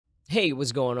Hey,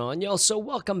 what's going on, y'all? So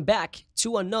welcome back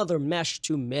to another Mesh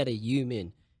to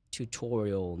Metahuman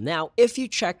tutorial. Now, if you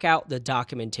check out the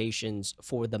documentations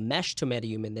for the Mesh to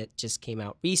Metahuman that just came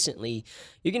out recently,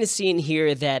 you're going to see in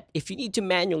here that if you need to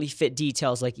manually fit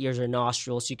details like ears or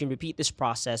nostrils, you can repeat this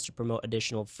process to promote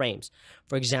additional frames.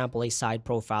 For example, a side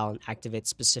profile and activate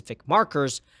specific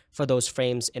markers for those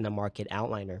frames in a market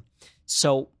outliner.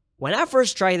 So when I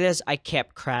first tried this, I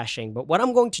kept crashing, but what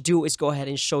I'm going to do is go ahead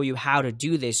and show you how to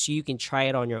do this so you can try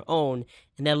it on your own,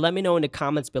 and then let me know in the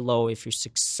comments below if you're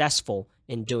successful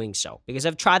in doing so, because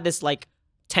I've tried this like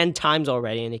 10 times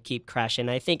already and it keep crashing. And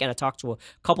I talked to a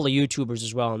couple of YouTubers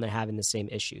as well, and they're having the same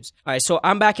issues. All right, so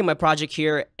I'm back in my project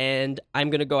here, and I'm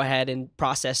going to go ahead and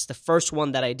process the first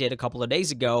one that I did a couple of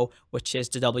days ago, which is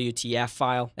the WTF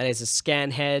file. That is a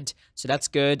scan head, so that's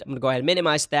good. I'm going to go ahead and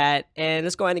minimize that, and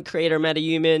let's go ahead and create our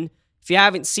MetaHuman. If you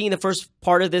haven't seen the first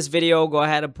part of this video, go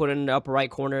ahead and put it in the upper right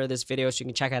corner of this video so you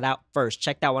can check it out first.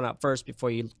 Check that one out first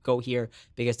before you go here,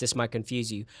 because this might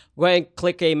confuse you. Go ahead and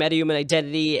click a MetaHuman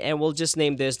identity, and we'll just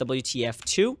name this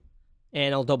WTF2,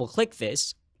 and I'll double click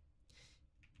this.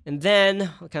 And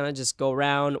then I'll kind of just go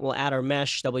around. We'll add our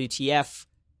mesh WTF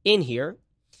in here.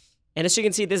 And as you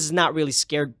can see, this is not really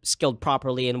scaled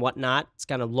properly and whatnot. It's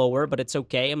kind of lower, but it's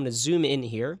okay. I'm going to zoom in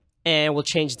here, and we'll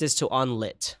change this to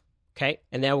unlit. Okay,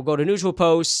 and then we'll go to neutral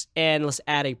posts, and let's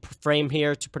add a frame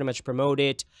here to pretty much promote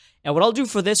it. And what I'll do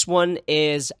for this one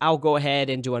is I'll go ahead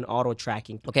and do an auto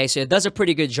tracking. Okay, so it does a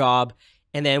pretty good job.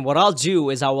 And then what I'll do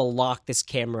is I will lock this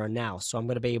camera now, so I'm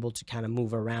going to be able to kind of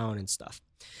move around and stuff.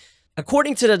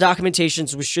 According to the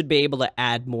documentations, we should be able to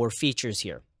add more features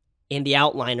here in the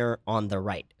outliner on the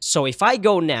right. So if I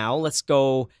go now, let's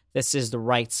go, this is the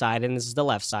right side and this is the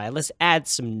left side. Let's add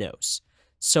some nose.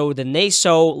 So the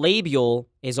nasolabial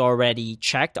is already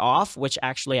checked off, which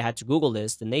actually I had to Google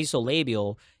this. The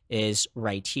nasolabial is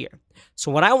right here.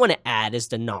 So what I want to add is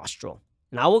the nostril,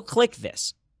 and I will click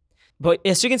this. But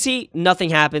as you can see, nothing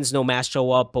happens, no mask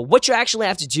show up. But what you actually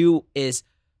have to do is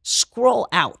scroll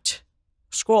out.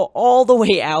 Scroll all the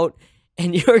way out,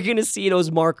 and you're going to see those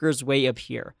markers way up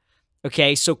here.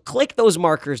 Okay, so click those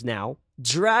markers now,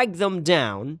 drag them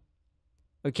down.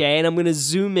 Okay, and I'm going to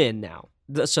zoom in now.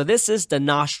 So this is the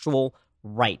nostril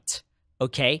right,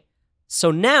 okay?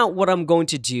 So now what I'm going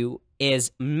to do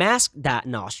is mask that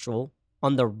nostril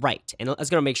on the right. And I was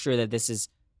going to make sure that this is,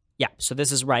 yeah, so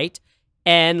this is right.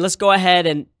 And let's go ahead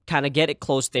and kind of get it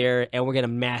close there, and we're going to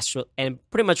mask, and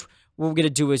pretty much what we're going to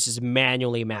do is just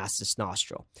manually mask this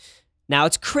nostril. Now,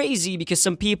 it's crazy because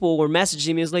some people were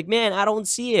messaging me, it's like, man, I don't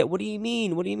see it. What do you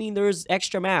mean? What do you mean there's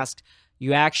extra mask?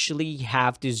 You actually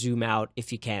have to zoom out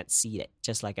if you can't see it,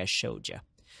 just like I showed you.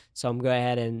 So I'm going to go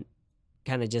ahead and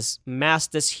kind of just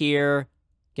mask this here,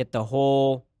 get the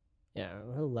whole, yeah,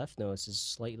 the left nose is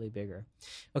slightly bigger.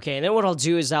 Okay, and then what I'll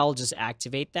do is I'll just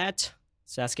activate that.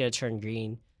 So that's going to turn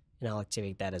green, and I'll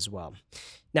activate that as well.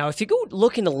 Now, if you go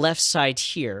look in the left side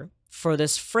here, for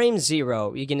this frame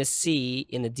 0, you're going to see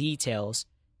in the details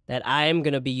that I'm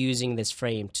going to be using this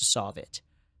frame to solve it.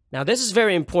 Now, this is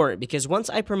very important because once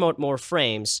I promote more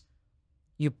frames,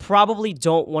 you probably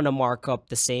don't want to mark up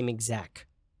the same exact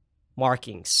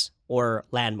markings or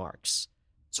landmarks.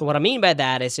 So what I mean by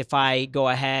that is if I go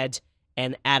ahead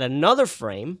and add another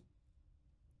frame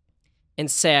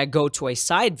and say I go to a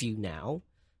side view now,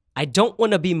 I don't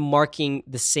want to be marking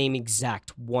the same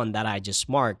exact one that I just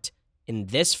marked in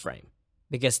this frame,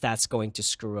 because that's going to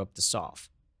screw up the solve.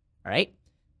 All right.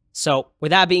 So with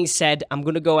that being said, I'm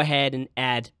going to go ahead and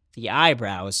add the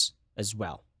eyebrows as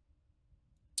well.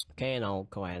 Okay, and I'll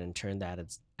go ahead and turn that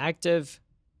as active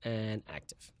and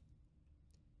active.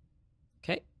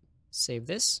 Okay, save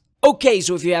this. Okay,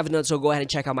 so if you haven't done so, go ahead and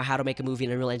check out my How to Make a Movie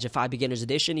in Unreal Engine 5 Beginner's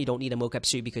Edition. You don't need a mocap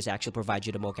suite because it actually provides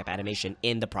you the mocap animation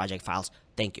in the project files.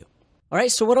 Thank you. All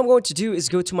right, so what I'm going to do is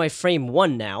go to my frame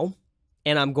 1 now,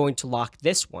 and I'm going to lock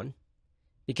this one,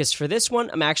 because for this one,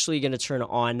 I'm actually going to turn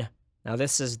on, now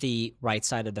this is the right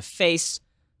side of the face,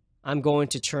 I'm going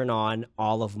to turn on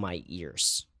all of my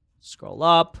ears. Scroll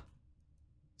up.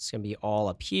 It's going to be all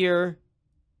up here.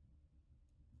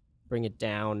 Bring it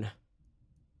down.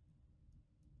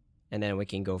 And then we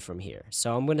can go from here.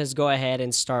 So I'm going to go ahead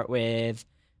and start with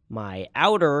my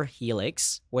outer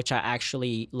helix, which I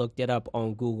actually looked it up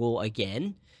on Google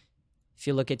again. If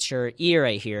you look at your ear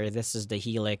right here, this is the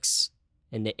helix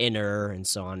and the inner and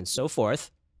so on and so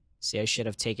forth. See, I should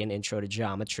have taken Intro to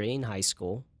Geometry in high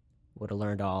school. Would have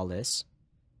learned all this.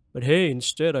 But hey,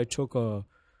 instead I took a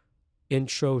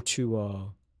intro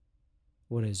to,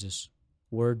 what is this?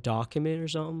 Word document or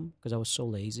something? Because I was so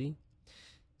lazy.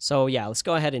 So yeah, let's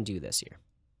go ahead and do this here.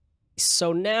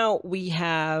 So now we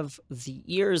have the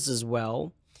ears as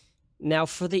well. Now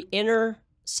for the inner,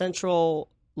 central,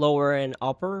 lower, and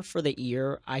upper for the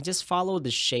ear, I just followed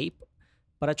the shape,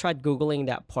 but I tried Googling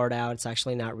that part out. It's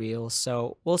actually not real.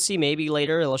 So we'll see, maybe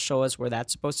later it'll show us where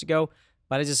that's supposed to go,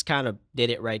 but I just kind of did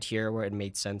it right here where it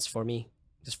made sense for me,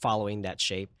 just following that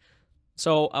shape.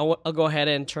 So I'll go ahead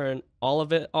and turn all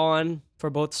of it on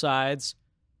for both sides,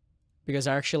 because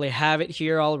I actually have it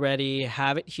here already,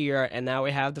 have it here, and now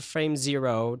we have the frame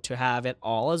 0 to have it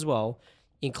all as well,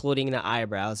 including the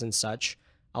eyebrows and such.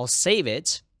 I'll save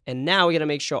it, and now we're going to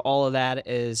make sure all of that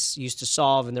is used to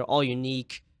solve, and they're all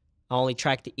unique. I'll only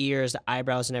track the ears, the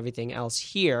eyebrows, and everything else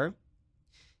here.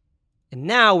 And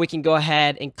now we can go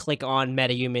ahead and click on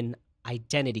Metahuman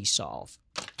Identity Solve.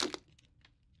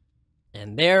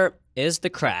 And there is the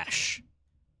crash.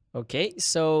 Okay,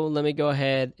 so let me go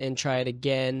ahead and try it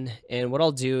again. And what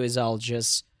I'll do is I'll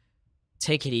just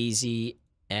take it easy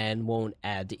and won't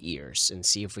add the ears and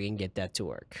see if we can get that to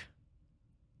work.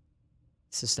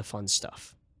 This is the fun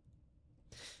stuff.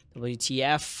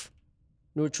 WTF,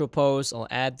 neutral pose, I'll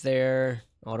add there.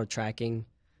 Auto tracking,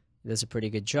 it does a pretty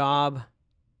good job.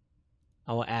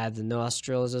 I will add the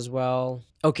nostrils as well.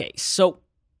 Okay, so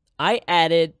I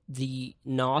added the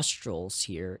nostrils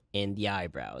here and the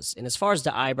eyebrows. And as far as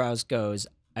the eyebrows goes,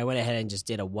 I went ahead and just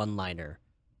did a one-liner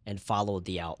and followed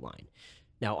the outline.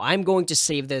 Now, I'm going to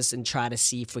save this and try to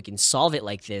see if we can solve it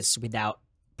like this without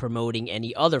promoting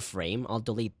any other frame. I'll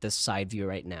delete this side view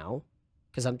right now,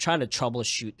 because I'm trying to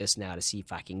troubleshoot this now to see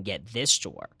if I can get this to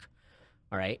work.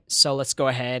 All right, so let's go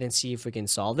ahead and see if we can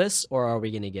solve this, or are we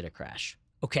going to get a crash?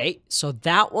 Okay, so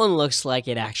that one looks like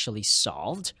it actually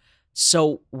solved.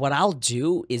 So what I'll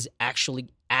do is actually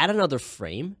add another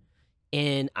frame,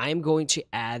 and I'm going to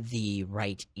add the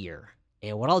right ear.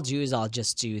 And what I'll do is I'll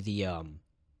just do the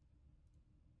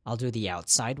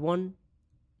outside one,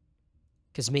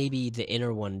 because maybe the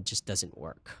inner one just doesn't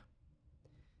work.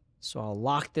 So I'll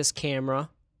lock this camera,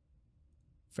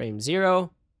 frame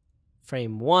 0,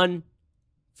 frame 1,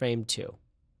 frame 2. All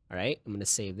right, I'm going to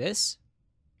save this.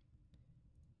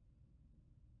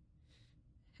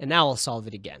 And now I'll solve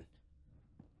it again.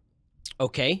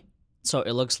 Okay, so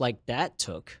it looks like that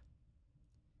took.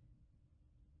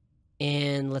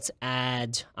 And let's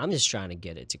add, I'm just trying to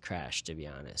get it to crash, to be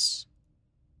honest.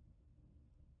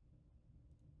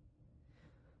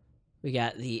 We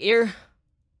got the ear.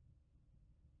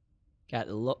 Got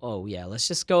the, oh yeah, let's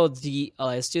just go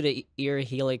let's do the ear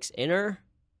helix inner.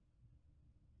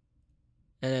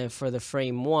 And then for the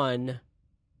frame 1,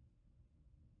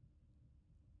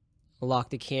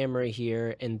 lock the camera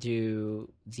here and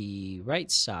do the right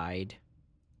side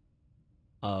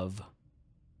of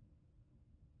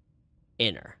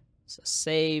inner. So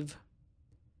save.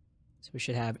 So we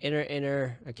should have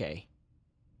inner, okay.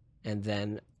 And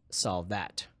then solve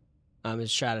that. I'm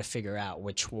just trying to figure out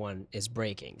which one is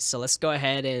breaking. So let's go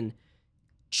ahead and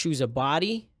choose a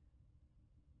body.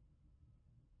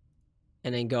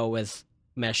 And then go with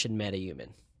Mesh and Metahuman.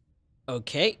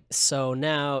 Okay, so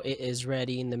now it is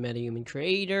ready in the Metahuman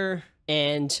creator,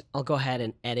 and I'll go ahead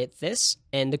and edit this.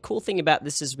 And the cool thing about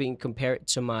this is we can compare it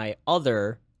to my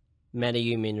other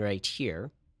Metahuman right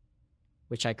here,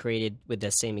 which I created with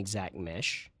the same exact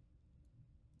mesh.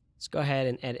 Let's go ahead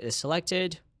and edit this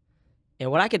selected.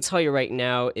 And what I can tell you right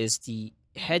now is the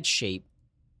head shape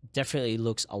definitely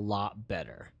looks a lot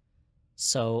better.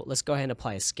 So let's go ahead and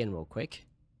apply a skin real quick.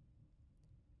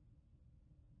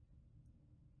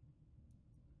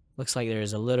 Looks like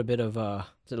there's a little bit of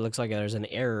it looks like there's an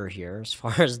error here as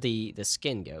far as the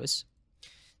skin goes.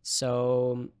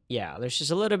 So yeah, there's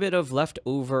just a little bit of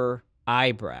leftover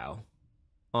eyebrow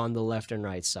on the left and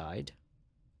right side.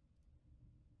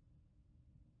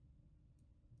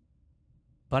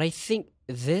 But I think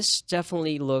this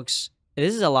definitely looks,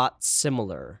 this is a lot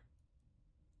similar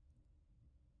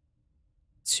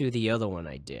to the other one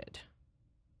I did.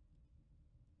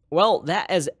 Well,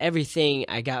 that is everything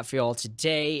I got for y'all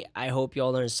today. I hope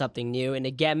y'all learned something new. And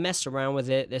again, mess around with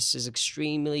it. This is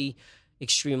extremely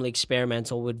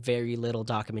experimental with very little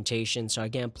documentation. So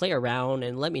again, play around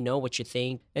and let me know what you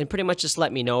think. And pretty much just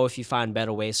let me know if you find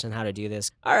better ways on how to do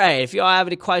this. All right, if y'all have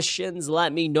any questions,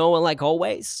 let me know. And like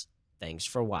always, thanks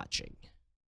for watching.